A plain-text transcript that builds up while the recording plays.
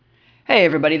Hey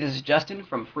everybody, this is Justin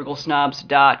from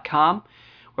FrugalSnobs.com.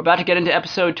 We're about to get into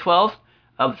episode 12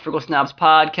 of the Frugal Snobs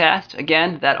podcast.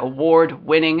 Again, that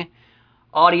award-winning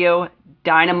audio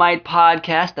dynamite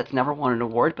podcast that's never won an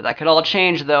award, but that could all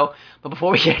change though. But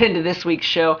before we get into this week's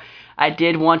show, I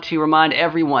did want to remind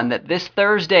everyone that this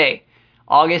Thursday,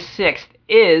 August 6th,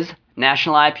 is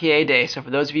National IPA Day. So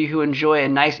for those of you who enjoy a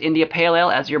nice India Pale Ale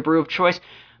as your brew of choice,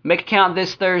 make a count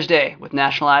this Thursday with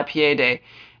National IPA Day.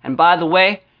 And by the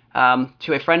way,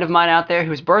 to a friend of mine out there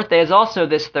whose birthday is also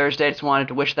this Thursday, I just wanted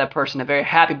to wish that person a very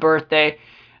happy birthday.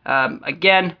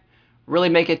 Again, really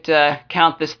make it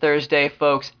count this Thursday,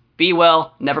 folks. Be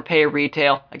well, never pay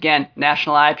retail. Again,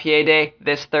 National IPA Day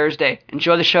this Thursday.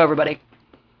 Enjoy the show, everybody.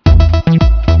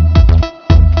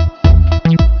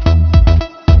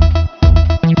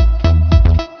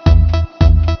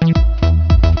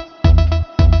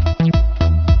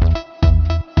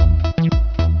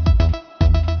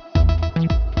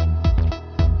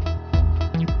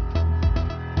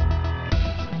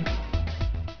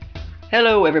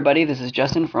 Hello everybody, this is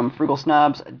Justin from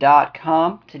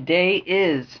FrugalSnobs.com. Today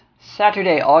is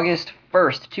Saturday, August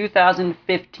 1st,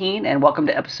 2015, and welcome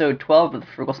to episode 12 of the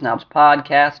Frugal Snobs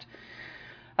podcast.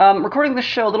 Recording this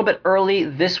show a little bit early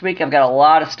this week. I've got a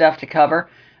lot of stuff to cover.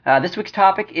 This week's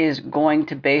topic is going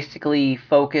to basically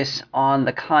focus on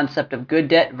the concept of good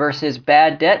debt versus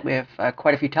bad debt. We have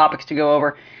quite a few topics to go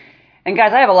over. And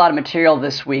guys, I have a lot of material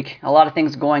this week, a lot of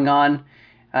things going on.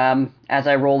 As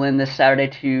I roll in this Saturday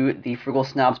to the Frugal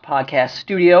Snobs podcast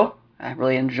studio. I'm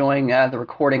really enjoying the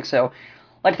recording, so I'd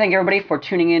like to thank everybody for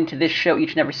tuning in to this show each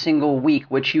and every single week,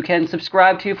 which you can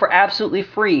subscribe to for absolutely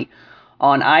free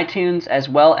on iTunes, as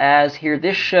well as hear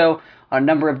this show on a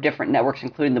number of different networks,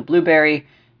 including the Blueberry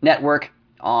Network,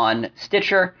 on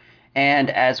Stitcher, and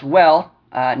as well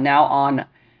now on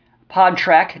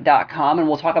podtrac.com, and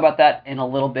we'll talk about that in a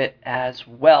little bit as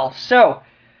well. So,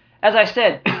 as I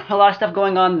said, a lot of stuff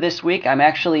going on this week. I'm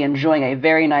actually enjoying a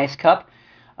very nice cup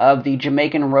of the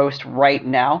Jamaican roast right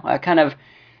now. I kind of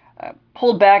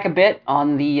pulled back a bit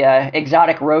on the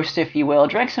exotic roast, if you will.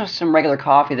 Drank some regular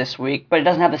coffee this week, but it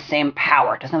doesn't have the same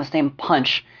power. It doesn't have the same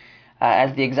punch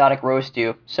as the exotic roast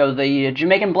do. So the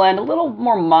Jamaican blend, a little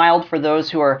more mild for those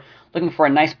who are looking for a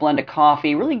nice blend of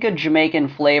coffee. Really good Jamaican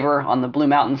flavor on the Blue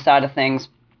Mountain side of things.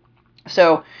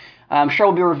 So I'm sure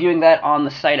we'll be reviewing that on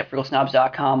the site at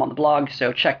FrugalSnobs.com on the blog,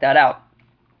 so check that out.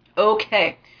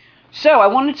 Okay, so I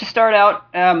wanted to start out,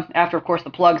 after, of course, the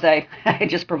plugs I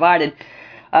just provided,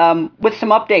 with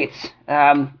some updates,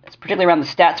 particularly around the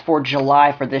stats for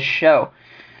July for this show,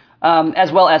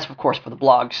 as well as, of course, for the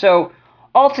blog. So,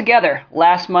 altogether,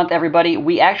 last month, everybody,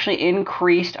 we actually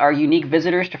increased our unique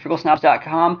visitors to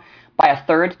FrugalSnobs.com by a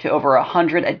third to over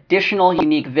 100 additional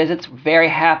unique visits. Very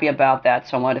happy about that,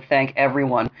 so I wanted to thank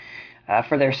everyone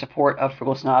for their support of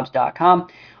FrugalSnobs.com.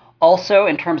 Also,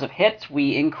 in terms of hits,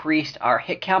 we increased our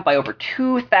hit count by over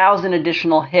 2,000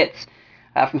 additional hits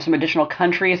from some additional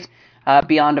countries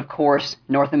beyond, of course,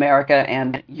 North America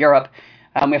and Europe.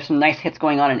 We have some nice hits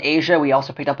going on in Asia. We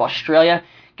also picked up Australia,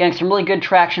 getting some really good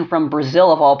traction from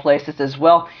Brazil, of all places, as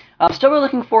well. Still really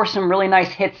looking for some really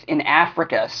nice hits in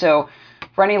Africa. So,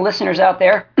 for any listeners out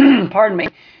there, pardon me,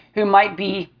 who might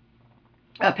be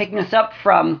picking us up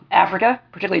from Africa,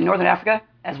 particularly Northern Africa,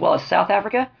 as well as South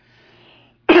Africa.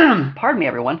 Pardon me,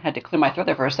 everyone. Had to clear my throat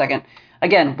there for a second.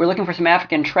 Again, we're looking for some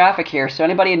African traffic here, so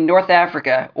anybody in North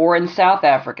Africa or in South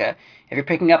Africa, if you're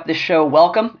picking up this show,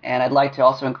 welcome, and I'd like to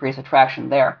also increase attraction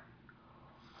there.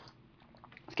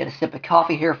 Let's get a sip of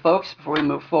coffee here, folks, before we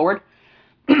move forward.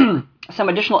 Some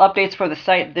additional updates for the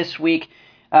site this week,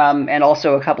 and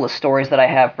also a couple of stories that I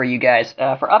have for you guys.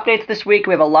 For updates this week,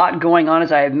 we have a lot going on,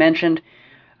 as I have mentioned.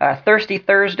 Thirsty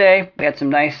Thursday, we had some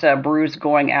nice brews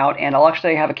going out, and I'll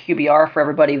actually have a QBR for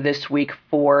everybody this week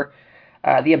for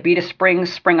the Abita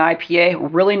Springs Spring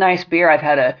IPA. Really nice beer. I've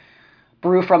had a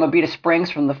brew from Abita Springs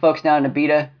from the folks down in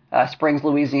Abita Springs,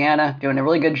 Louisiana, doing a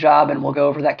really good job, and we'll go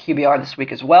over that QBR this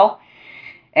week as well.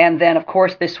 And then, of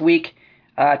course, this week,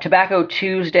 Tobacco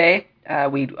Tuesday,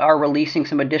 we are releasing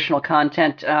some additional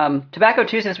content. Tobacco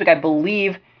Tuesday this week, I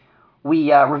believe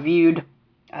we reviewed,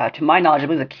 to my knowledge, I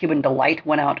believe the Cuban Delight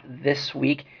went out this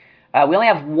week. We only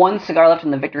have one cigar left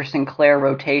in the Victor Sinclair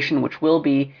rotation, which will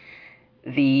be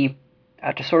the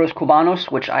Tesoros Cubanos,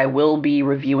 which I will be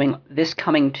reviewing this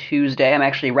coming Tuesday. I'm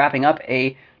actually wrapping up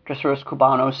a Tesoros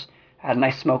Cubanos. I had a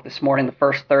nice smoke this morning, the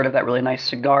first third of that really nice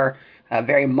cigar.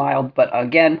 Very mild, but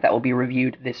again, that will be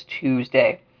reviewed this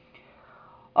Tuesday.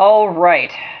 All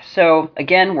right, so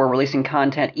again, we're releasing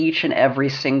content each and every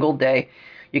single day.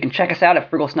 You can check us out at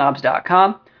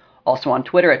FrugalSnobs.com, also on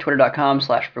Twitter at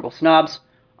Twitter.com/FrugalSnobs,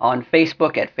 on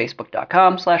Facebook at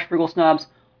Facebook.com/FrugalSnobs,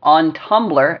 on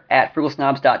Tumblr at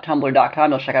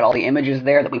frugalsnobs.tumblr.com. You'll check out all the images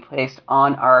there that we place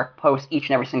on our posts each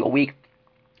and every single week.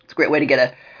 It's a great way to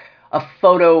get a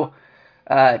photo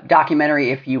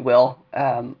documentary, if you will,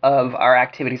 of our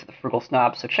activities at the Frugal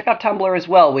Snobs. So check out Tumblr as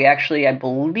well. We actually, I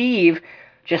believe,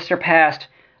 just surpassed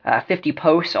 50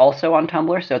 posts also on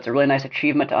Tumblr, so it's a really nice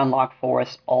achievement to unlock for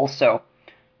us also.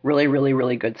 Really, really,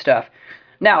 really good stuff.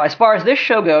 Now, as far as this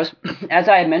show goes, as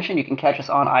I had mentioned, you can catch us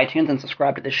on iTunes and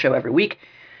subscribe to this show every week.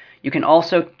 You can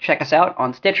also check us out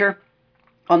on Stitcher,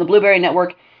 on the Blueberry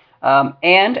Network,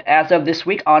 and as of this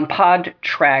week on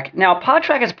Podtrac. Now,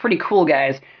 Podtrac is pretty cool,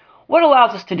 guys. What it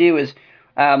allows us to do is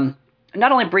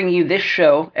not only bring you this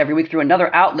show every week through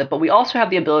another outlet, but we also have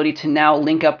the ability to now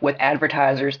link up with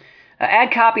advertisers.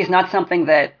 Ad copy is not something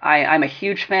that I'm a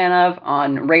huge fan of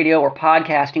on radio or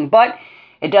podcasting, but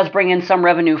it does bring in some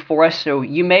revenue for us, so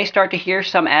you may start to hear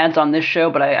some ads on this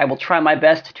show, but I will try my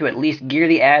best to at least gear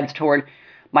the ads toward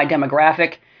my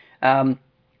demographic.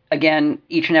 Again,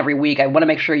 each and every week, I want to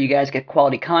make sure you guys get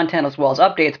quality content as well as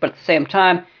updates, but at the same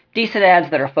time, decent ads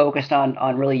that are focused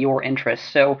on really your interests.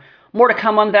 So more to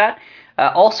come on that.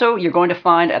 Also, you're going to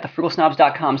find at the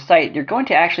frugalsnobs.com site, you're going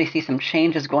to actually see some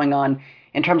changes going on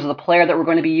in terms of the player that we're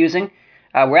going to be using.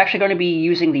 We're actually going to be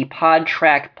using the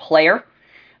Podtrac player,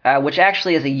 which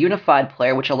actually is a unified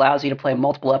player, which allows you to play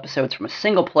multiple episodes from a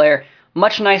single player.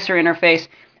 Much nicer interface.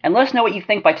 And let us know what you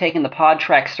think by taking the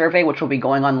Podtrac survey, which will be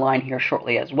going online here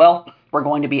shortly as well. We're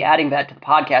going to be adding that to the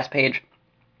podcast page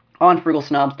on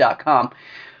frugalsnobs.com.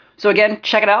 So again,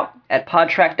 check it out at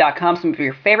podtrac.com. Some of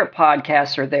your favorite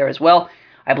podcasts are there as well.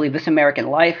 I believe This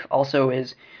American Life also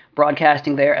is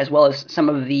broadcasting there, as well as some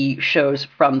of the shows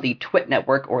from the TWiT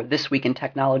network or This Week in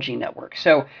Technology network.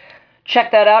 So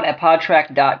check that out at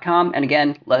podtrac.com. And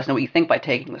again, let us know what you think by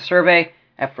taking the survey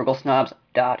at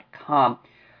frugalsnobs.com.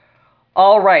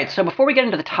 All right, so before we get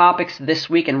into the topics this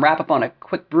week and wrap up on a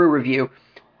quick brew review,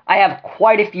 I have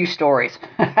quite a few stories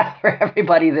for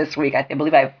everybody this week. I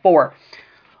believe I have 4.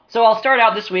 So I'll start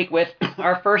out this week with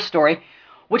our first story,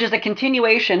 which is a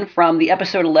continuation from the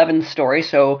episode 11 story.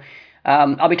 So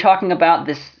I'll be talking about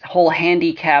this whole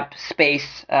handicap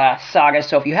space saga.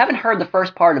 So if you haven't heard the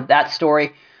first part of that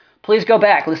story, please go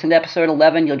back, listen to episode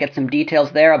 11. You'll get some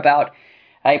details there about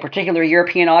a particular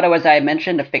European auto, as I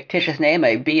mentioned, a fictitious name,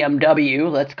 a BMW,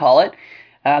 let's call it,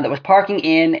 that was parking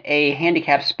in a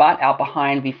handicap spot out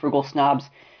behind the Frugal Snobs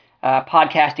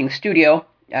podcasting studio,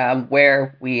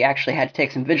 where we actually had to take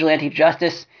some vigilante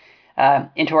justice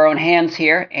into our own hands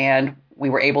here, and we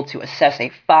were able to assess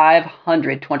a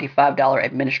 $525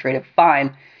 administrative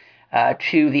fine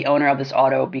to the owner of this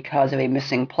auto because of a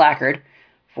missing placard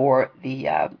for the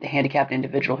handicapped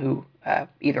individual who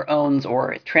either owns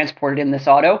or is transported in this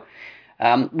auto.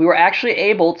 We were actually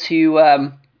able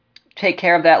to take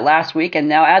care of that last week, and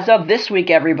now as of this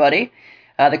week, everybody,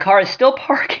 the car is still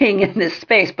parking in this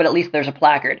space, but at least there's a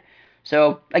placard.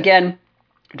 So again,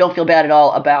 don't feel bad at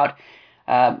all about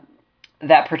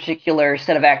that particular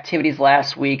set of activities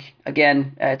last week.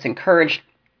 Again, it's encouraged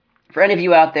for any of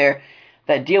you out there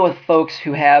that deal with folks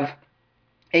who have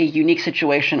a unique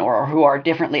situation or who are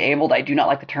differently abled. I do not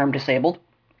like the term disabled.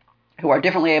 Who are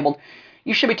differently abled.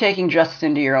 You should be taking justice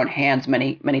into your own hands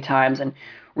many, many times and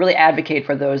really advocate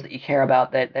for those that you care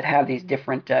about that have these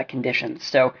different conditions.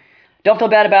 So don't feel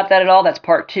bad about that at all. That's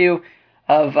part 2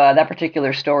 of that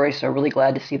particular story, so really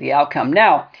glad to see the outcome.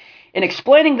 Now, in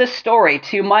explaining this story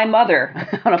to my mother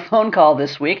on a phone call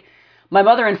this week, my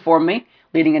mother informed me,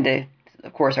 leading into,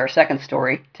 of course, our second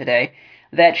story today,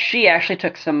 that she actually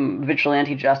took some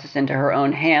vigilante justice into her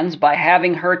own hands by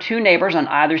having her 2 neighbors on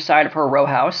either side of her row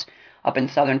house up in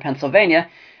southern Pennsylvania,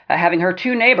 having her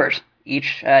 2 neighbors,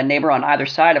 each neighbor on either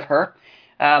side of her,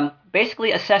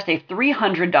 basically assessed a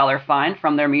 $300 fine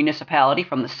from their municipality,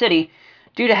 from the city,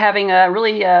 due to having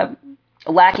really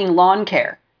lacking lawn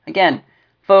care. Again,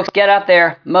 folks, get out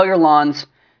there, mow your lawns,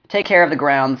 take care of the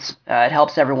grounds. It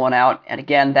helps everyone out. And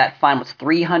again, that fine was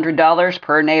 $300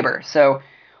 per neighbor. So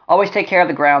always take care of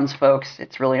the grounds, folks.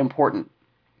 It's really important.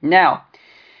 Now,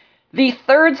 the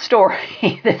third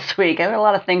story this week, I had a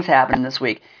lot of things happening this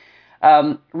week,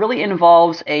 really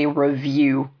involves a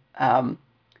review of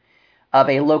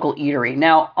a local eatery.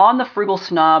 Now, on the Frugal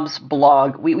Snobs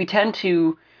blog, we tend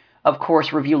to, of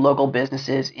course, review local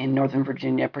businesses in Northern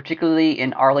Virginia, particularly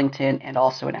in Arlington and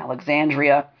also in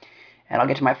Alexandria. And I'll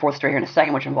get to my fourth story here in a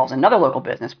second, which involves another local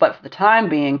business. But for the time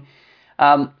being,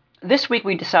 this week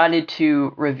we decided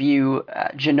to review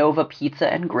Genova Pizza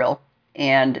and Grill.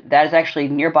 And that is actually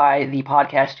nearby the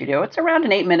podcast studio. It's around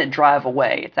an 8-minute drive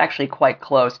away. It's actually quite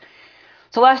close.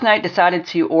 So last night decided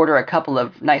to order a couple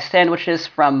of nice sandwiches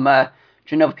from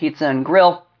Genova Pizza and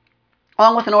Grill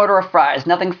along with an order of fries.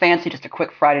 Nothing fancy, just a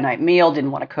quick Friday night meal,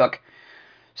 didn't want to cook.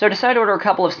 So I decided to order a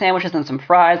couple of sandwiches and some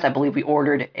fries. I believe we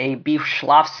ordered a beef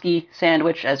Schlafsky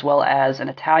sandwich as well as an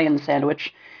Italian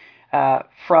sandwich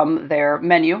from their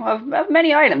menu of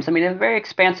many items. I mean, a very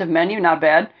expansive menu, not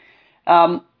bad.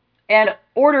 And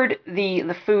ordered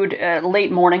the food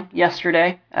late morning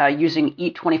yesterday using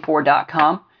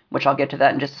Eat24.com, which I'll get to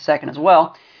that in just a second as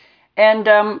well.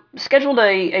 And scheduled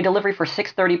a delivery for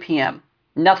 6:30 p.m.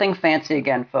 Nothing fancy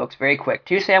again, folks. Very quick.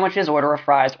 2 sandwiches, order of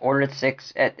fries, ordered at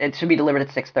 6. It should be delivered at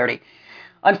 6:30.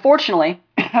 Unfortunately,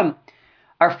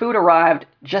 our food arrived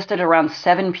just at around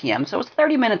 7 p.m., so it was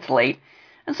 30 minutes late.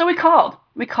 And so we called.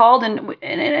 We called and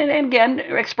again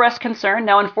expressed concern.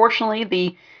 Now, unfortunately,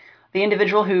 the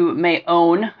individual who may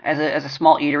own as a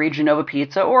small eatery, Genova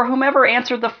Pizza, or whomever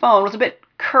answered the phone was a bit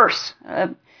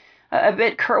a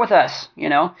bit curt with us, you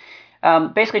know.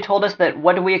 Basically told us that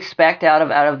what do we expect out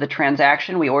of the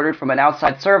transaction. We ordered from an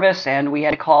outside service, and we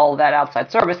had to call that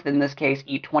outside service, in this case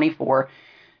Eat24,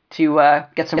 to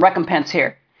get some recompense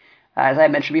here. As I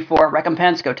mentioned before,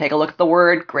 recompense, go take a look at the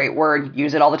word, great word,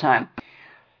 use it all the time.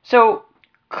 So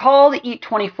called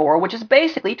Eat24, which is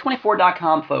basically,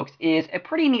 Eat24.com, folks, is a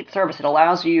pretty neat service. It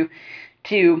allows you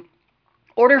to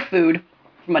order food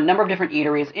from a number of different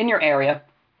eateries in your area.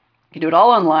 You can do it all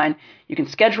online. You can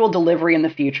schedule delivery in the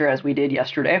future, as we did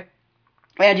yesterday.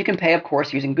 And you can pay, of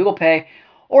course, using Google Pay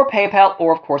or PayPal,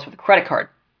 or, of course, with a credit card.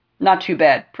 Not too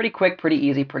bad. Pretty quick, pretty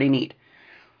easy, pretty neat.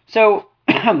 So,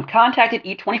 contacted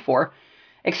Eat24,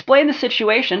 explained the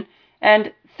situation,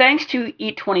 and thanks to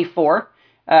Eat24,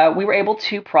 we were able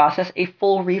to process a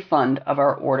full refund of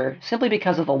our order, simply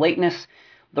because of the lateness,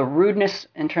 the rudeness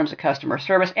in terms of customer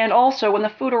service, and also when the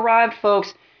food arrived,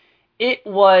 folks, it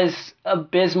was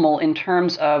abysmal in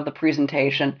terms of the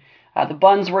presentation. The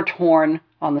buns were torn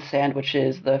on the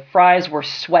sandwiches. The fries were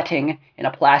sweating in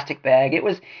a plastic bag.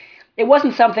 It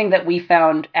wasn't something that we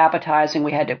found appetizing.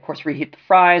 We had to, of course, reheat the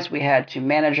fries. We had to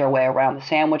manage our way around the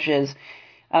sandwiches.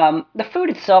 The food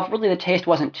itself, really the taste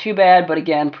wasn't too bad, but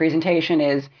again, presentation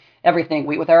is everything.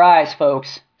 We eat with our eyes,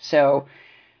 folks. So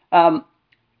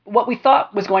what we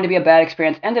thought was going to be a bad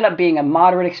experience ended up being a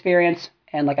moderate experience.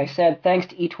 And like I said, thanks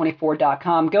to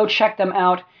Eat24.com. Go check them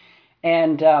out,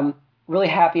 and really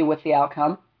happy with the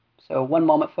outcome. So one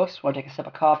moment, folks. I want to take a sip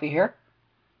of coffee here.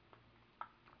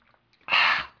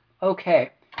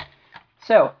 Okay.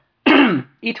 So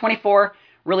Eat24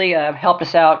 really helped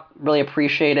us out. Really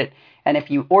appreciate it. And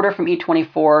if you order from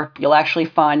Eat24, you'll actually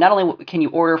find not only can you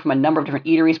order from a number of different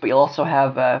eateries, but you'll also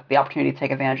have the opportunity to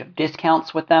take advantage of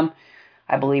discounts with them.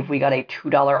 I believe we got a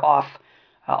 $2 off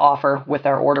offer with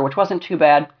our order, which wasn't too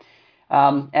bad.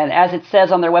 And as it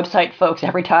says on their website, folks,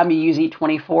 every time you use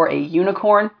Eat24, a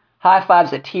unicorn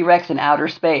high-fives a T-Rex in outer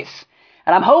space.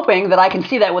 And I'm hoping that I can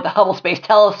see that with the Hubble Space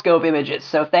Telescope images.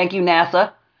 So thank you,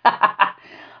 NASA.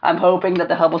 I'm hoping that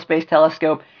the Hubble Space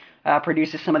Telescope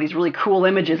produces some of these really cool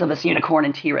images of this unicorn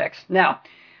and T-Rex. Now,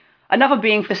 enough of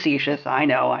being facetious. I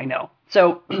know.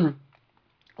 So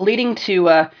leading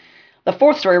to the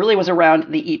fourth story really was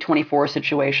around the Eat24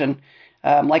 situation.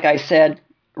 Like I said,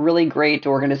 really great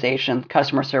organization.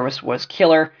 Customer service was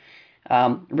killer.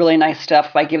 Really nice stuff.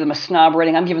 If I give them a snob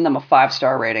rating, I'm giving them a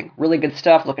 5-star rating. Really good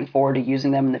stuff. Looking forward to using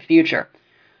them in the future.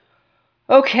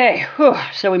 Okay,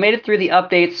 so we made it through the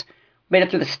updates, made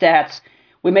it through the stats,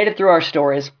 we made it through our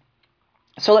stories.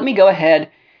 So let me go ahead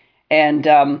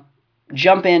and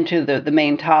jump into the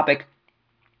main topic.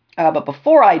 But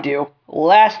before I do,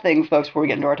 last thing, folks, before we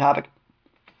get into our topic,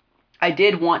 I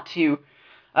did want to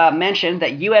mention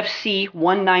that UFC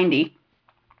 190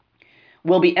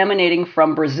 will be emanating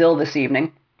from Brazil this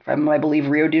evening, from, I believe,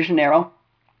 Rio de Janeiro.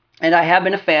 And I have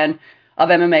been a fan of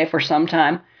MMA for some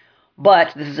time,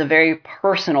 but this is a very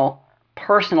personal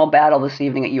battle this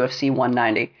evening at UFC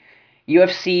 190.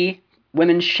 UFC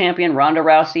Women's Champion Ronda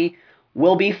Rousey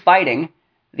will be fighting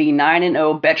the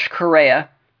 9-0 Bethe Correia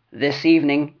this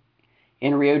evening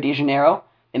in Rio de Janeiro.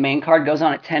 The main card goes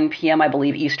on at 10 p.m., I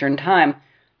believe, Eastern Time.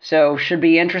 So, should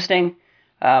be interesting.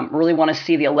 Really want to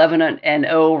see the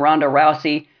 11-0 Ronda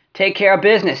Rousey take care of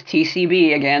business,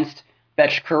 TCB, against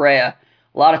Bethe Correia.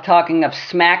 A lot of talking of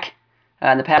smack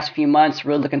in the past few months.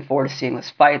 Really looking forward to seeing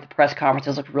this fight. The press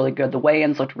conferences looked really good. The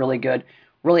weigh-ins looked really good.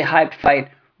 Really hyped fight.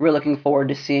 Really looking forward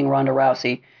to seeing Ronda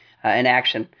Rousey in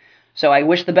action. So I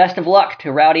wish the best of luck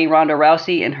to Rowdy Ronda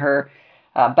Rousey in her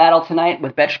battle tonight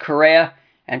with Bethe Correia.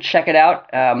 And check it out.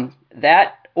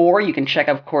 That, or you can check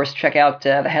out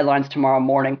the headlines tomorrow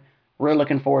morning. We're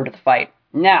looking forward to the fight.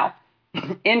 Now,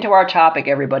 into our topic,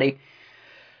 everybody.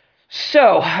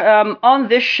 So, on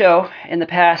this show, in the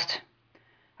past,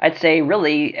 I'd say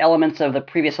really elements of the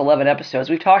previous 11 episodes.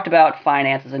 We've talked about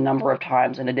finances a number of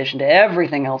times in addition to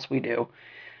everything else we do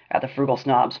at the Frugal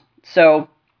Snobs. So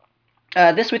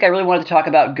this week I really wanted to talk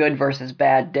about good versus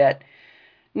bad debt.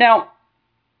 Now,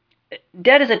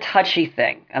 debt is a touchy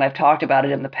thing, and I've talked about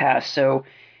it in the past, so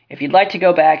if you'd like to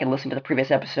go back and listen to the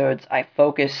previous episodes, I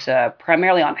focus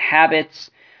primarily on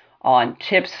habits, on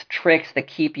tips, tricks that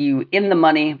keep you in the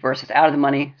money versus out of the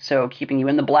money, so keeping you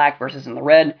in the black versus in the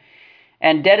red.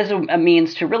 And debt is a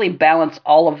means to really balance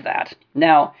all of that.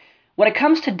 Now, when it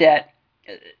comes to debt,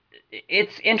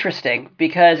 it's interesting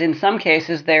because in some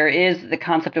cases there is the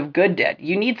concept of good debt.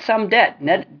 You need some debt.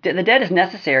 The debt is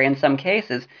necessary in some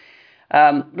cases,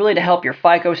 really to help your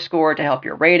FICO score, to help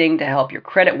your rating, to help your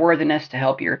credit worthiness, to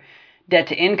help your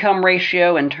debt-to-income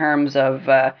ratio in terms of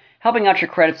helping out your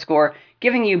credit score,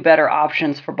 giving you better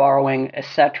options for borrowing,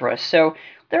 etc. So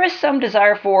there is some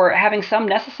desire for having some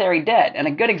necessary debt, and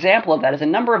a good example of that is a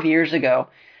number of years ago,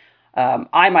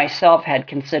 I myself had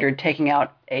considered taking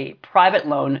out a private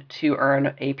loan to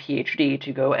earn a PhD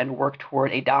to go and work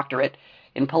toward a doctorate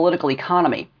in political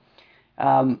economy.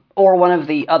 Or one of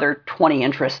the other 20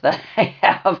 interests that I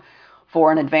have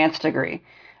for an advanced degree.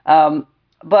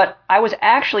 But I was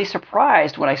actually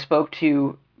surprised when I spoke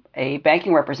to a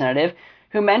banking representative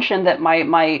who mentioned that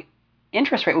my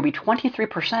interest rate would be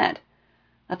 23%.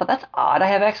 I thought, that's odd. I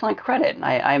have excellent credit, and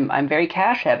I'm very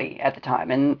cash heavy at the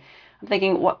time. And I'm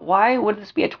thinking, why would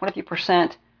this be a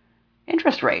 23%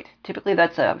 interest rate? Typically,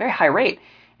 that's a very high rate.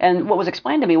 And what was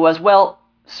explained to me was, well,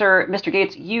 sir, Mr.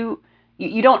 Gates, you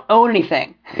don't own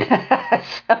anything.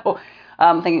 So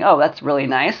I'm thinking, oh, that's really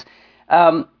nice.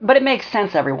 But it makes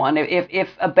sense, everyone. If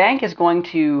a bank is going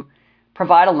to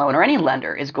provide a loan, or any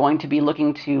lender is going to be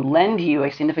looking to lend you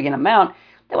a significant amount,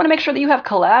 they want to make sure that you have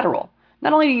collateral.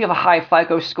 Not only do you have a high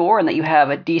FICO score and that you have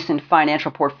a decent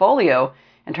financial portfolio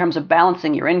in terms of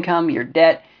balancing your income, your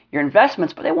debt, your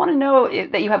investments, but they want to know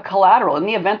that you have collateral in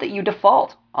the event that you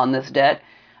default on this debt.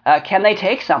 Can they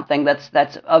take something that's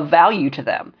of value to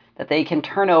them that they can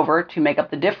turn over to make up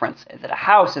the difference? Is it a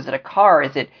house? Is it a car?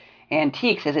 Is it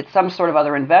antiques? Is it some sort of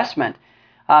other investment?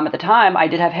 At the time, I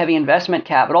did have heavy investment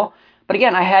capital, but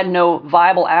again, I had no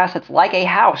viable assets like a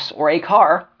house or a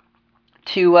car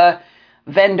to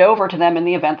vend over to them in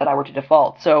the event that I were to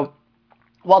default. So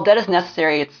while debt is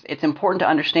necessary, it's important to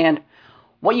understand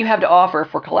what you have to offer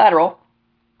for collateral,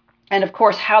 and of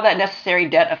course how that necessary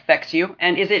debt affects you,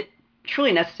 and is it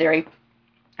truly necessary,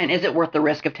 and is it worth the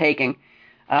risk of taking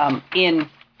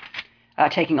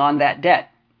taking on that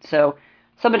debt. So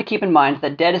something to keep in mind,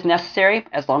 that debt is necessary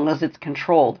as long as it's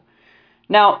controlled.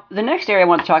 Now, the next area I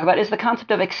want to talk about is the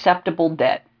concept of acceptable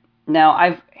debt. Now,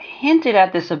 I've hinted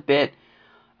at this a bit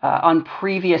on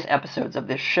previous episodes of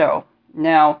this show.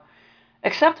 Now,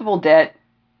 acceptable debt,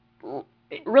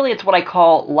 really it's what I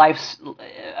call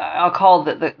I'll call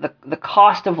the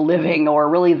cost of living, or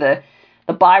really the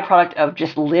byproduct of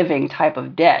just living type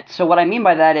of debt. So what I mean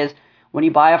by that is, when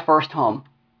you buy a first home,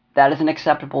 that is an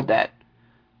acceptable debt.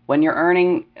 When you're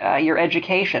earning your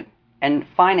education and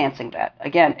financing that,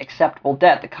 again, acceptable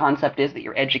debt. The concept is that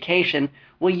your education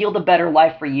will yield a better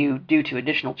life for you due to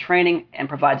additional training and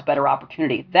provides better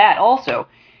opportunity. That also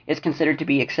is considered to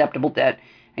be acceptable debt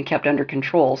and kept under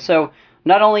control. So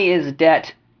not only is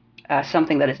debt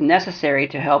something that is necessary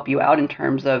to help you out in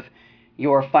terms of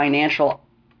your financial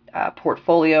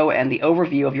portfolio and the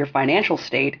overview of your financial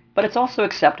state, but it's also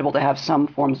acceptable to have some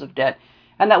forms of debt,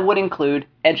 and that would include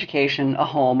education, a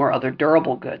home, or other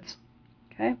durable goods.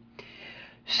 Okay?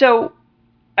 So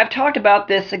I've talked about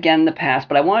this again in the past,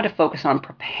 but I wanted to focus on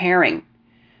preparing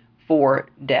for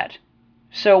debt.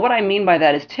 So what I mean by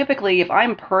that is, typically if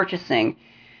I'm purchasing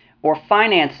or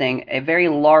financing a very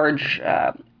large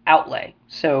outlay,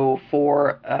 so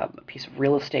for a piece of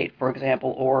real estate, for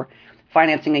example, or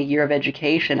financing a year of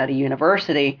education at a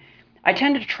university, I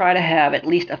tend to try to have at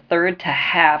least a third to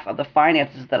half of the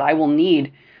finances that I will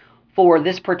need for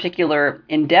this particular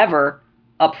endeavor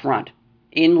upfront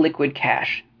in liquid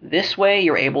cash. This way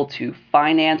you're able to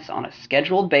finance on a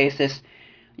scheduled basis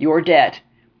your debt,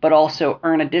 but also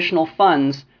earn additional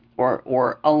funds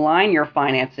or align your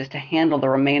finances to handle the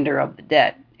remainder of the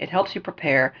debt. It helps you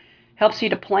prepare, helps you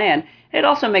to plan, and it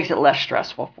also makes it less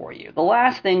stressful for you. The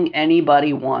last thing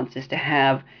anybody wants is to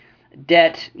have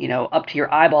debt, up to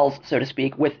your eyeballs, so to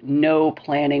speak, with no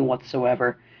planning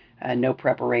whatsoever, no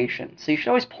preparation. So you should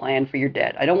always plan for your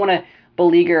debt. I don't want to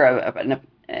beleaguer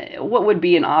what would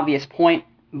be an obvious point,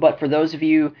 but for those of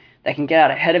you that can get out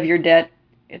ahead of your debt,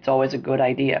 it's always a good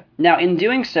idea. Now, in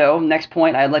doing so, next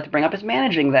point I'd like to bring up is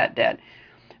managing that debt.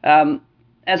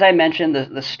 As I mentioned,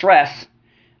 the stress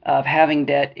of having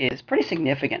debt is pretty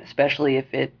significant, especially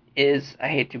if it is, I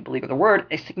hate to believe the word,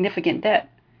 a significant debt.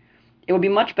 It would be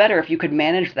much better if you could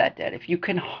manage that debt, if you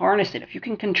can harness it, if you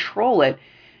can control it.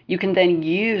 You can then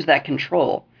use that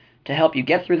control to help you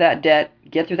get through that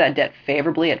debt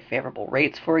favorably at favorable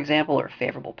rates, for example, or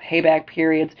favorable payback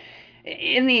periods.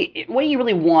 What you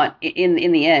really want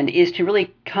in the end is to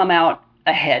really come out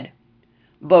ahead,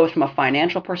 both from a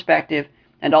financial perspective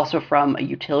and also from a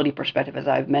utility perspective. As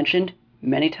I've mentioned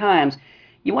many times,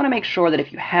 you want to make sure that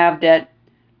if you have debt,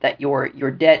 that your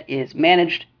debt is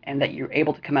managed and that you're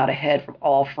able to come out ahead from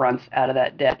all fronts out of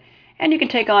that debt. And you can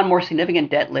take on more significant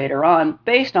debt later on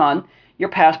based on your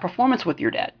past performance with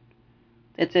your debt.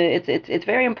 It's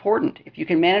very important. If you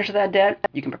can manage that debt,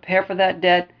 you can prepare for that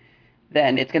debt,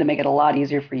 then it's going to make it a lot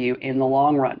easier for you in the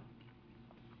long run.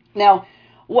 Now,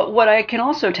 what I can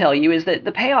also tell you is that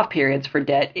the payoff periods for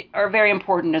debt are very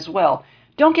important as well.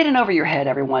 Don't get in over your head,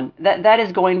 everyone. That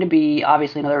is going to be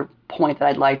obviously another point that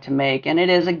I'd like to make, and it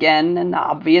is, again, an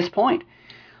obvious point.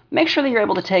 Make sure that you're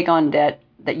able to take on debt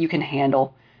that you can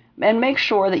handle, and make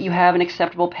sure that you have an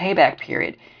acceptable payback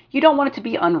period. You don't want it to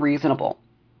be unreasonable,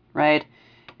 right?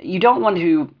 You don't want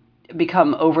to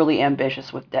become overly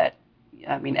ambitious with debt.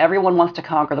 I mean, everyone wants to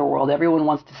conquer the world. Everyone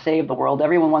wants to save the world.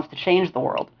 Everyone wants to change the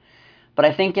world. But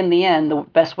I think in the end, the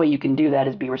best way you can do that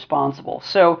is be responsible.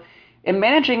 So in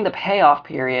managing the payoff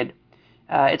period,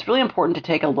 it's really important to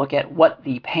take a look at what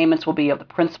the payments will be of the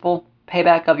principal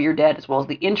payback of your debt as well as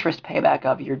the interest payback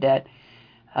of your debt.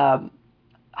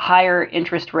 Higher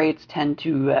interest rates tend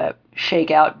to shake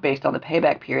out based on the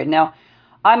payback period. Now,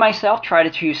 I myself try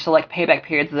to select payback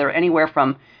periods that are anywhere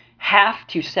from half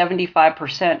to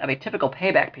 75% of a typical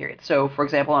payback period. So, for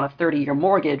example, on a 30-year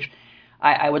mortgage,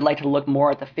 I would like to look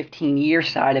more at the 15-year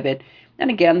side of it.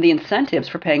 And again, the incentives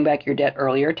for paying back your debt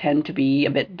earlier tend to be a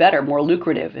bit better, more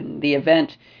lucrative. In the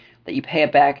event that you pay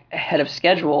it back ahead of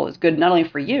schedule is good not only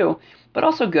for you, but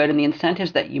also good in the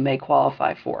incentives that you may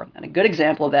qualify for. And a good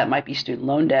example of that might be student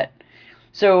loan debt.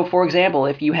 So, for example,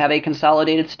 if you have a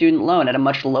consolidated student loan at a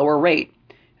much lower rate,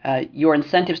 your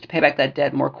incentives to pay back that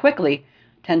debt more quickly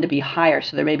tend to be higher.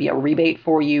 So there may be a rebate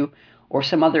for you or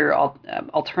some other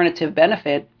alternative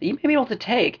benefit that you may be able to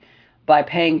take by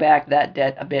paying back that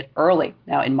debt a bit early.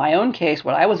 Now, in my own case,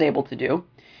 what I was able to do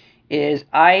is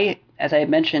as I had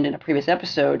mentioned in a previous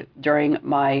episode, during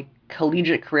my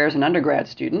collegiate career as an undergrad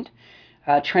student,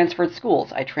 transferred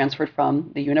schools. I transferred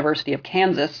from the University of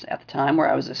Kansas at the time,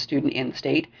 where I was a student in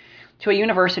state, to a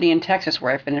university in Texas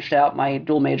where I finished out my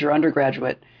dual major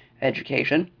undergraduate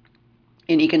education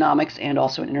in economics and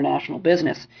also in international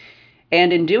business.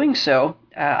 And in doing so,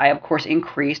 I, of course,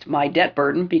 increased my debt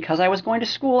burden because I was going to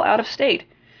school out of state.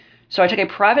 So I took a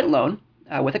private loan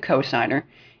with a cosigner,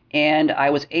 and I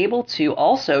was able to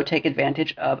also take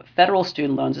advantage of federal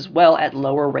student loans as well at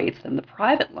lower rates than the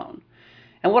private loan.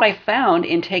 And what I found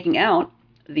in taking out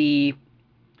the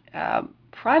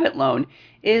private loan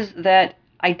is that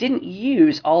I didn't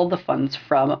use all of the funds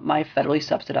from my federally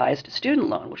subsidized student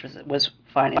loan, which was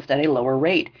financed at a lower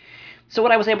rate. So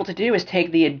what I was able to do is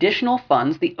take the additional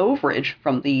funds, the overage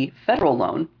from the federal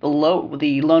loan, the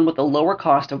loan with the lower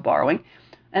cost of borrowing,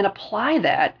 and apply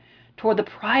that toward the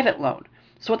private loan.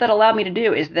 So what that allowed me to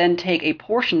do is then take a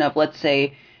portion of, let's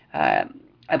say, I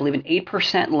believe an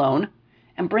 8% loan,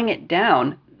 and bring it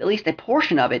down, at least a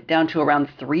portion of it, down to around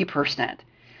 3%.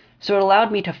 So it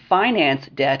allowed me to finance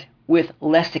debt with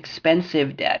less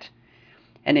expensive debt.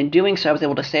 And in doing so, I was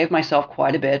able to save myself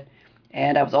quite a bit,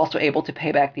 and I was also able to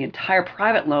pay back the entire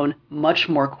private loan much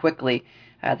more quickly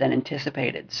than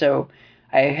anticipated. So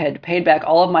I had paid back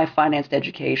all of my financed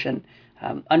education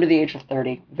under the age of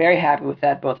 30. Very happy with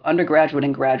that, both undergraduate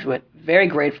and graduate. Very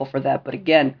grateful for that. But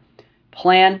again,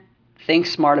 plan, think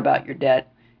smart about your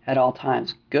debt at all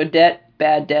times. Good debt,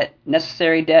 bad debt,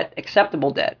 necessary debt,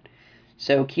 acceptable debt.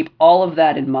 So keep all of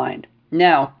that in mind.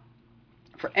 Now,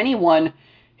 for anyone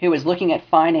who is looking at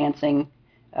financing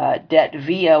debt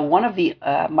via one of the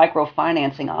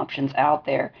microfinancing options out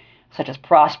there, such as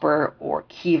Prosper or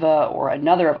Kiva or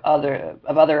another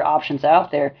of other options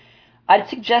out there, I'd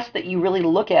suggest that you really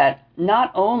look at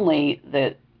not only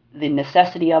the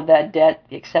necessity of that debt,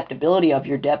 the acceptability of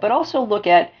your debt, but also look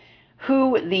at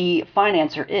who the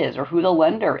financer is or who the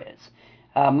lender is.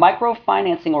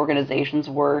 Microfinancing organizations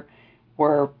were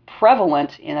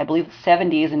prevalent in, I believe, the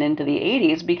 70s and into the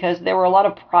 80s because there were a lot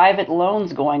of private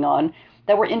loans going on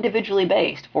that were individually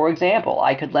based. For example,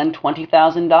 I could lend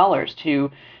 $20,000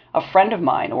 to a friend of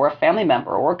mine or a family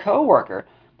member or a coworker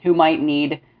who might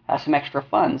need some extra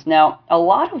funds. Now, a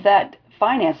lot of that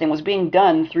financing was being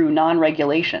done through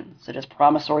non-regulation, such as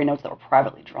promissory notes that were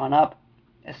privately drawn up,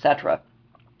 etc.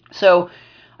 So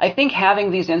I think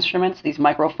having these instruments, these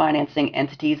microfinancing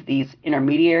entities, these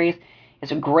intermediaries,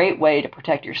 is a great way to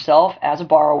protect yourself as a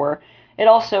borrower. It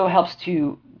also helps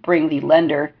to bring the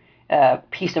lender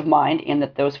peace of mind in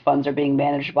that those funds are being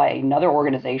managed by another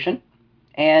organization.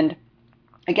 And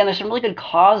again, there's some really good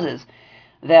causes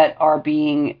that are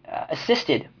being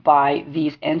assisted by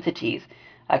these entities.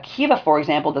 Kiva, for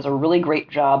example, does a really great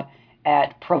job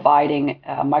at providing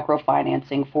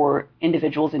microfinancing for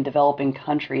individuals in developing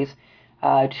countries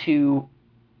to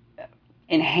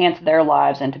enhance their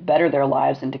lives and to better their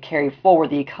lives and to carry forward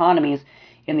the economies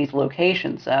in these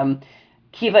locations.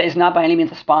 Kiva is not by any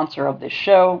means a sponsor of this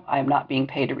show. I am not being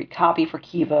paid to read copy for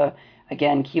Kiva.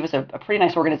 Again, Kiva is a pretty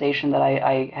nice organization that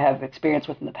I have experience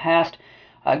with in the past.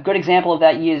 A good example of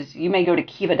that is you may go to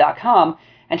Kiva.com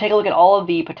and take a look at all of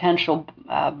the potential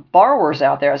borrowers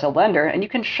out there as a lender, and you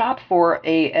can shop for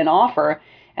an offer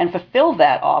and fulfill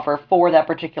that offer for that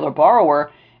particular borrower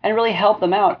and really help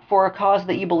them out for a cause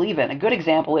that you believe in. A good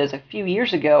example is a few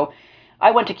years ago,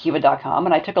 I went to Kiva.com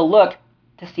and I took a look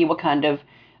to see what kind of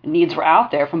needs were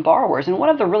out there from borrowers. And one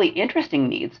of the really interesting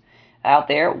needs out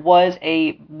there was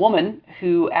a woman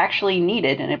who actually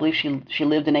needed, and I believe she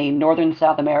lived in a northern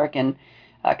South American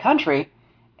country,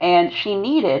 and she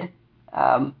needed,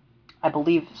 I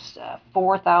believe,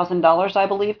 $4,000, I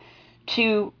believe,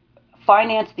 to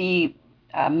finance the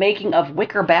making of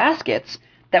wicker baskets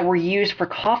that were used for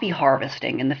coffee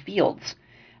harvesting in the fields.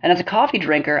 And as a coffee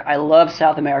drinker, I love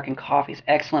South American coffees,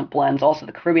 excellent blends. Also,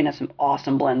 the Caribbean has some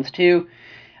awesome blends too.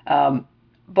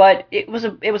 But it was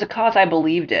a cause I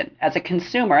believed in. As a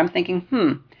consumer, I'm thinking,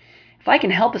 if I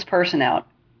can help this person out,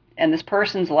 and this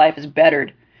person's life is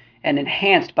bettered and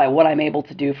enhanced by what I'm able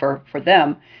to do for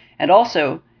them, and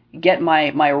also get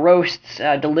my roasts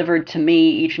delivered to me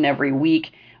each and every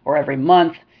week or every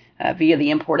month via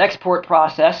the import-export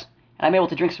process, and I'm able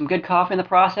to drink some good coffee in the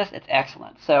process, it's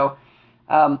excellent. So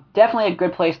definitely a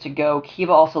good place to go.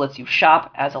 Kiva also lets you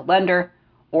shop as a lender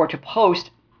or to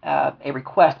post a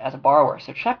request as a borrower.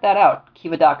 So check that out.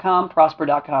 Kiva.com,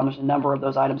 Prosper.com. There's a number of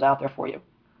those items out there for you.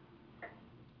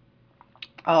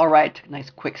 All right. Nice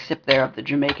quick sip there of the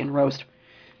Jamaican roast.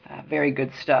 Very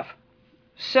good stuff.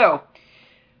 So,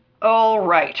 all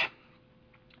right.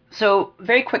 So,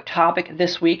 very quick topic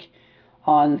this week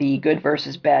on the good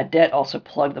versus bad debt. Also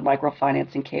plug the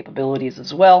microfinancing capabilities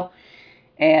as well.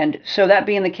 And so that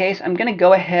being the case, I'm going to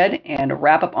go ahead and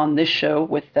wrap up on this show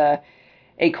with a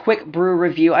quick brew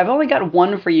review. I've only got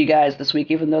one for you guys this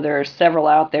week, even though there are several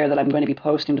out there that I'm going to be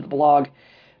posting to the blog.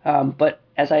 But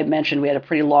as I mentioned, we had a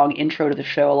pretty long intro to the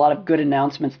show, a lot of good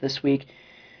announcements this week.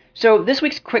 So this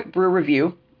week's quick brew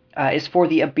review is for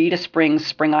the Abita Springs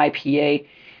Spring IPA.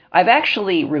 I've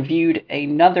actually reviewed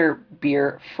another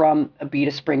beer from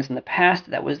Abita Springs in the past.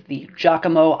 That was the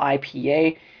Giacomo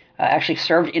IPA, actually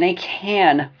served in a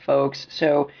can, folks.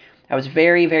 So I was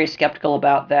very, very skeptical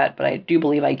about that, but I do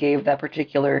believe I gave that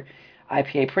particular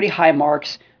IPA pretty high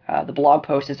marks. The blog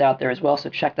post is out there as well, so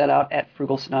check that out at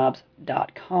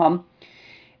frugalsnobs.com.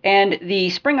 And the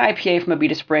Spring IPA from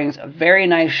Abita Springs, a very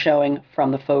nice showing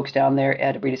from the folks down there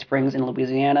at Abita Springs in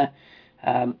Louisiana.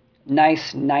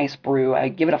 Nice brew. I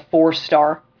give it a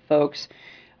 4-star, folks.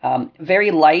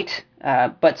 Very light,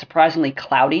 but surprisingly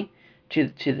cloudy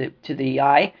to the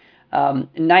eye.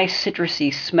 Nice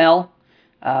citrusy smell.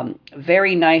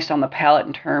 Very nice on the palate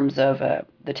in terms of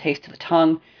the taste of the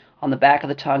tongue, on the back of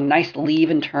the tongue. Nice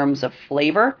leave in terms of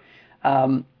flavor,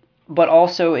 but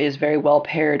also is very well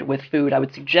paired with food. I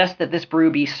would suggest that this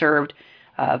brew be served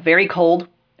very cold.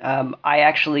 I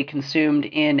actually consumed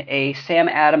in a Sam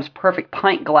Adams Perfect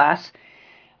Pint glass,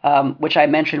 which I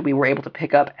mentioned we were able to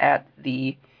pick up at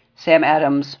the Sam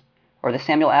Adams, or the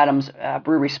Samuel Adams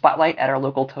Brewery Spotlight at our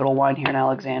local Total Wine here in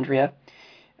Alexandria.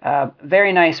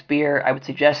 Very nice beer. I would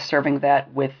suggest serving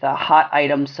that with hot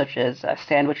items such as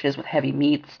sandwiches with heavy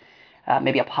meats,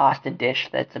 maybe a pasta dish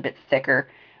that's a bit thicker.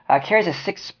 Carries a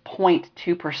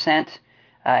 6.2%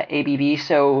 ABV,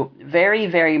 so very,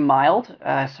 very mild,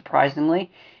 surprisingly.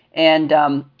 And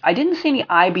I didn't see any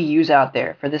IBUs out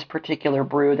there for this particular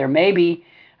brew. There may be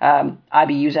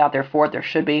IBUs out there for it. There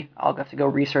should be. I'll have to go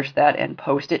research that and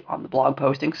post it on the blog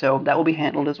posting, so that will be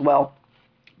handled as well.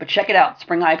 But check it out,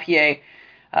 Spring IPA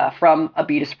from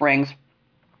Abita Springs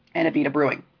and Abita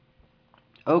Brewing.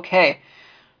 Okay,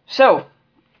 so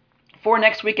for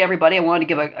next week, everybody, I wanted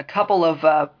to give a couple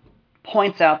of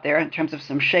points out there in terms of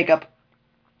some shakeup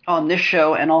on this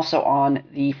show and also on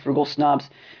the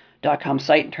frugalsnobs.com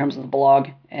site in terms of the blog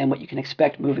and what you can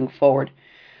expect moving forward.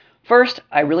 First,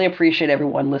 I really appreciate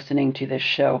everyone listening to this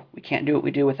show. We can't do what we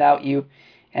do without you.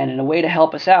 And in a way to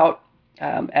help us out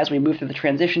as we move through the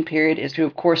transition period is to,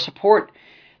 of course, support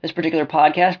this particular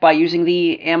podcast by using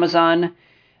the Amazon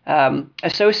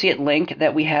associate link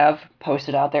that we have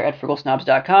posted out there at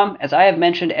frugalsnobs.com. As I have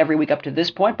mentioned every week up to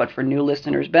this point, but for new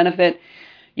listeners' benefit,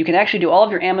 you can actually do all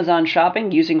of your Amazon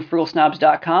shopping using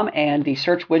frugalsnobs.com and the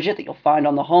search widget that you'll find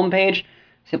on the homepage.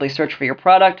 Simply search for your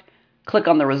product, click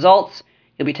on the results.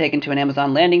 You'll be taken to an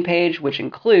Amazon landing page, which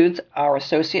includes our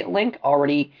associate link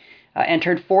already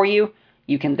entered for you.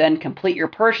 You can then complete your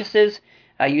purchases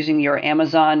using your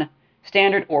Amazon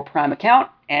Standard or Prime account.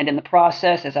 And in the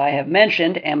process, as I have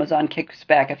mentioned, Amazon kicks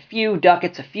back a few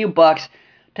ducats, a few bucks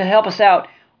to help us out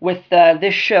with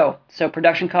this show. So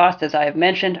production costs, as I have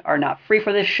mentioned, are not free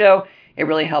for this show. It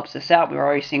really helps us out. We're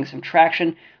already seeing some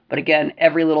traction. But again,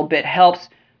 every little bit helps.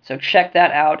 So check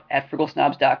that out at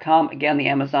frugalsnobs.com. Again, the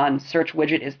Amazon search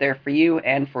widget is there for you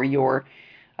and for your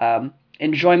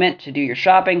enjoyment to do your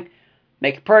shopping,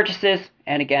 make purchases,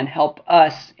 and again, help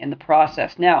us in the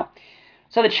process. Now,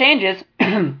 so the changes,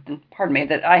 pardon me,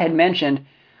 that I had mentioned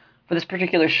for this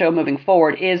particular show moving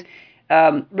forward is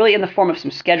really in the form of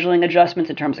some scheduling adjustments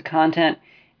in terms of content,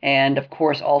 and of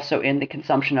course also in the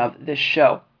consumption of this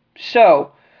show.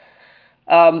 So,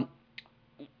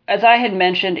 as I had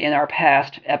mentioned in our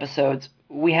past episodes,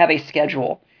 we have a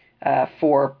schedule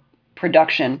for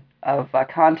production of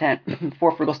content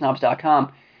for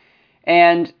frugalsnobs.com,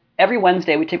 and every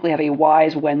Wednesday we typically have a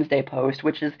Wise Wednesday post,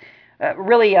 which is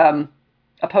really a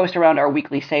post around our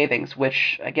weekly savings,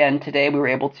 which, again, today we were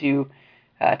able to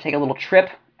take a little trip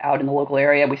out in the local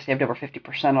area. We saved over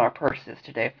 50% on our purchases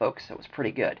today, folks, so it was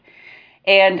pretty good.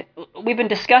 And we've been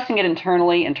discussing it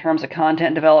internally in terms of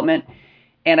content development,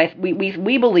 and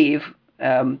we believe,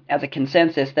 as a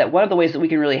consensus, that one of the ways that we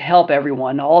can really help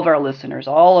everyone, all of our listeners,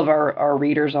 all of our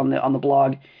readers on the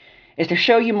blog, is to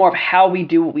show you more of how we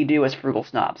do what we do as Frugal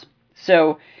Snobs.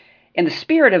 So, in the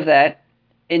spirit of that,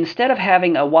 instead of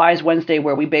having a Wise Wednesday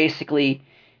where we basically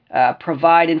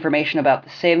provide information about the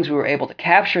savings we were able to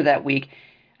capture that week,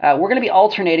 we're going to be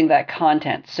alternating that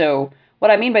content. So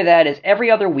what I mean by that is every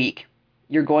other week,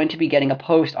 you're going to be getting a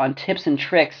post on tips and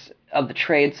tricks of the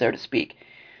trade, so to speak.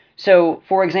 So,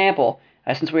 for example,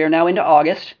 since we are now into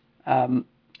August,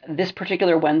 this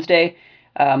particular Wednesday,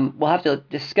 we'll have to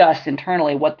discuss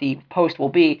internally what the post will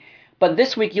be. But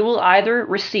this week you will either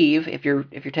receive, if you're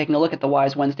taking a look at the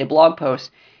Wise Wednesday blog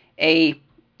post, a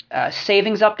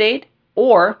savings update,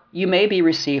 or you may be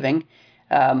receiving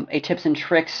a tips and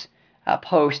tricks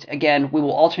post. Again, we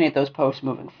will alternate those posts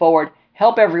moving forward,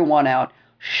 help everyone out,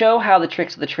 show how the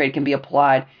tricks of the trade can be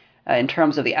applied in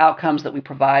terms of the outcomes that we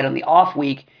provide on the off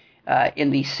week in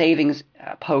the savings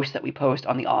post that we post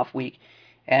on the off week.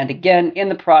 And again, in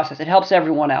the process, it helps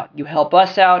everyone out. You help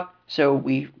us out, so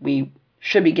we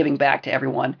should be giving back to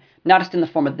everyone, not just in the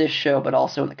form of this show, but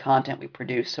also in the content we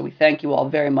produce. So we thank you all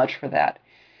very much for that.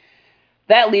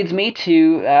 That leads me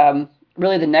to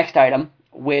really the next item,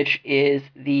 which is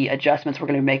the adjustments we're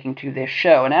going to be making to this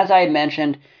show. And as I had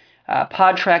mentioned,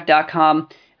 podtrac.com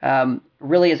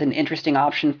really is an interesting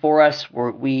option for us.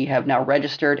 We have now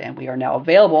registered and we are now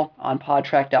available on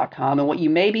podtrac.com. And what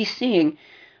you may be seeing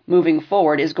moving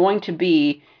forward is going to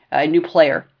be a new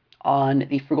player on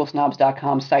the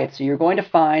frugalsnobs.com site. So you're going to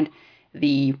find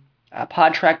the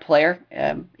PodTrack player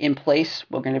in place.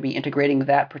 We're going to be integrating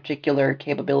that particular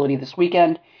capability this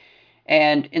weekend.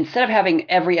 And instead of having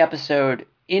every episode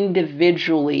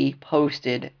individually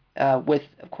posted with,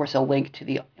 of course, a link to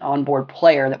the onboard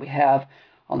player that we have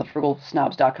on the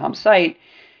frugalsnobs.com site,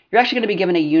 you're actually going to be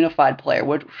given a unified player.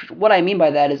 What I mean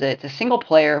by that is it's a single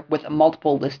player with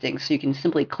multiple listings. So you can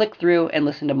simply click through and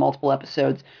listen to multiple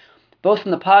episodes, both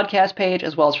from the podcast page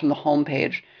as well as from the home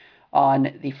page on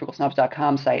the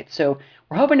frugalsnobs.com site. So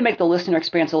we're hoping to make the listener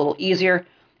experience a little easier.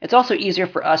 It's also easier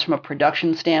for us from a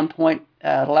production standpoint.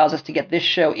 It allows us to get this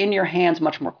show in your hands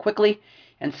much more quickly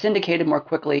and syndicated more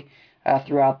quickly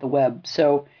throughout the web.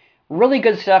 So really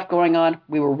good stuff going on.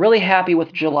 We were really happy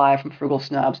with July from Frugal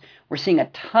Snobs. We're seeing a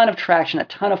ton of traction, a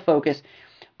ton of focus.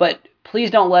 But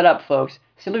please don't let up, folks.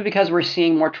 Simply because we're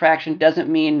seeing more traction doesn't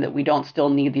mean that we don't still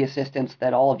need the assistance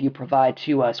that all of you provide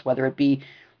to us, whether it be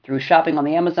through shopping on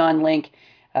the Amazon link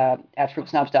at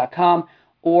frugalsnobs.com,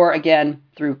 or again,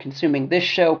 through consuming this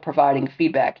show, providing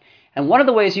feedback. And one of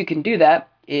the ways you can do that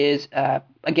is,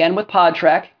 again, with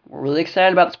PodTrac. We're really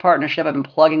excited about this partnership. I've been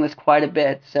plugging this quite a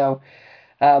bit. So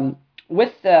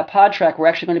with PodTrac, we're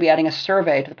actually going to be adding a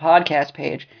survey to the podcast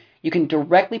page. You can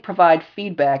directly provide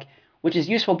feedback, which is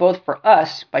useful both for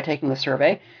us by taking the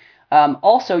survey.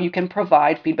 Also, you can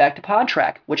provide feedback to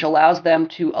PodTrac, which allows them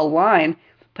to align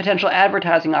potential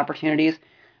advertising opportunities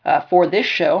for this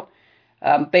show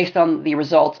based on the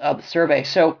results of the survey.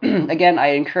 So, again, I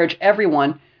encourage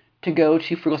everyone to go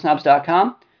to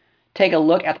frugalsnobs.com, take a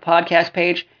look at the podcast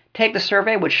page, take the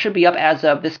survey, which should be up as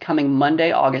of this coming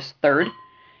Monday, August 3rd,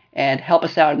 and help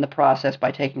us out in the process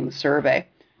by taking the survey.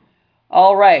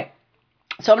 All right.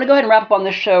 So I'm going to go ahead and wrap up on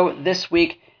this show this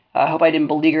week. I hope I didn't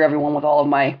beleaguer everyone with all of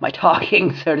my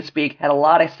talking, so to speak. Had a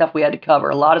lot of stuff we had to cover,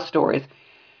 a lot of stories.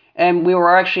 And we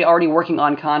were actually already working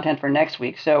on content for next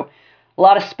week. So a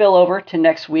lot of spillover to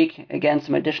next week. Again,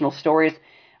 some additional stories.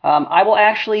 I will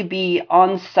actually be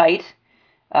on site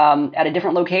at a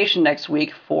different location next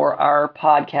week for our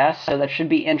podcast, so that should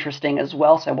be interesting as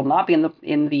well. So I will not be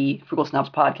in the Frugal Snobs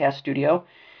podcast studio.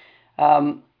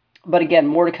 But again,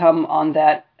 more to come on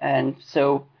that, and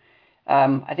so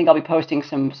I think I'll be posting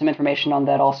some information on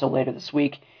that also later this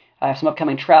week. I have some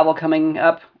upcoming travel coming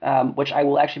up, which I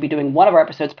will actually be doing one of our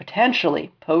episodes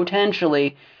potentially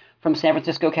from San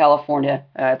Francisco, California,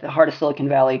 at the heart of Silicon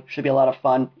Valley. Should be a lot of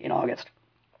fun in August.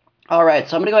 All right,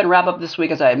 so I'm going to go ahead and wrap up this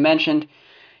week as I had mentioned.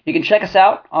 You can check us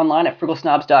out online at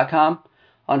frugalsnobs.com,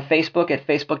 on Facebook at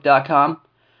facebook.com,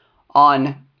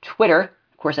 on Twitter,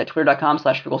 of course, at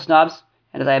twitter.com/frugalsnobs.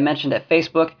 And as I mentioned, at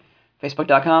Facebook,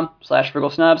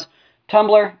 facebook.com/frugalsnobs,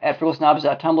 Tumblr at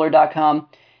frugalsnobs.tumblr.com.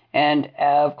 And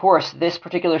of course, this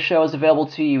particular show is available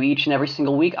to you each and every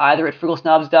single week, either at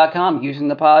frugalsnobs.com using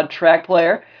the pod track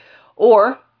player,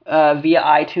 or via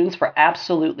iTunes for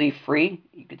absolutely free.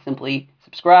 You could simply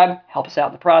subscribe, help us out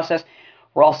in the process.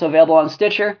 We're also available on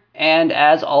Stitcher, and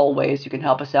as always, you can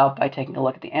help us out by taking a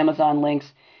look at the Amazon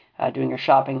links, doing your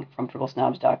shopping from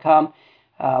frugalsnobs.com.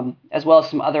 As well as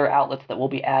some other outlets that we'll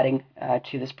be adding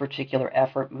to this particular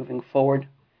effort moving forward.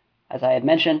 As I had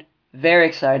mentioned, very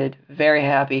excited, very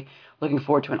happy, looking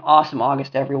forward to an awesome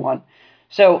August, everyone.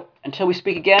 So, until we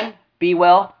speak again, be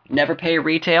well, never pay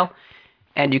retail,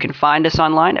 and you can find us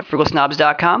online at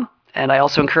frugalsnobs.com. And I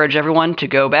also encourage everyone to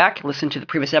go back, listen to the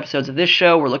previous episodes of this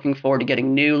show. We're looking forward to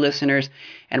getting new listeners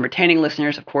and retaining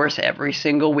listeners, of course, every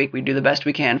single week. We do the best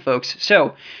we can, folks.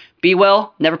 So, be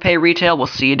well, never pay retail. We'll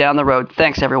see you down the road.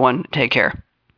 Thanks, everyone. Take care.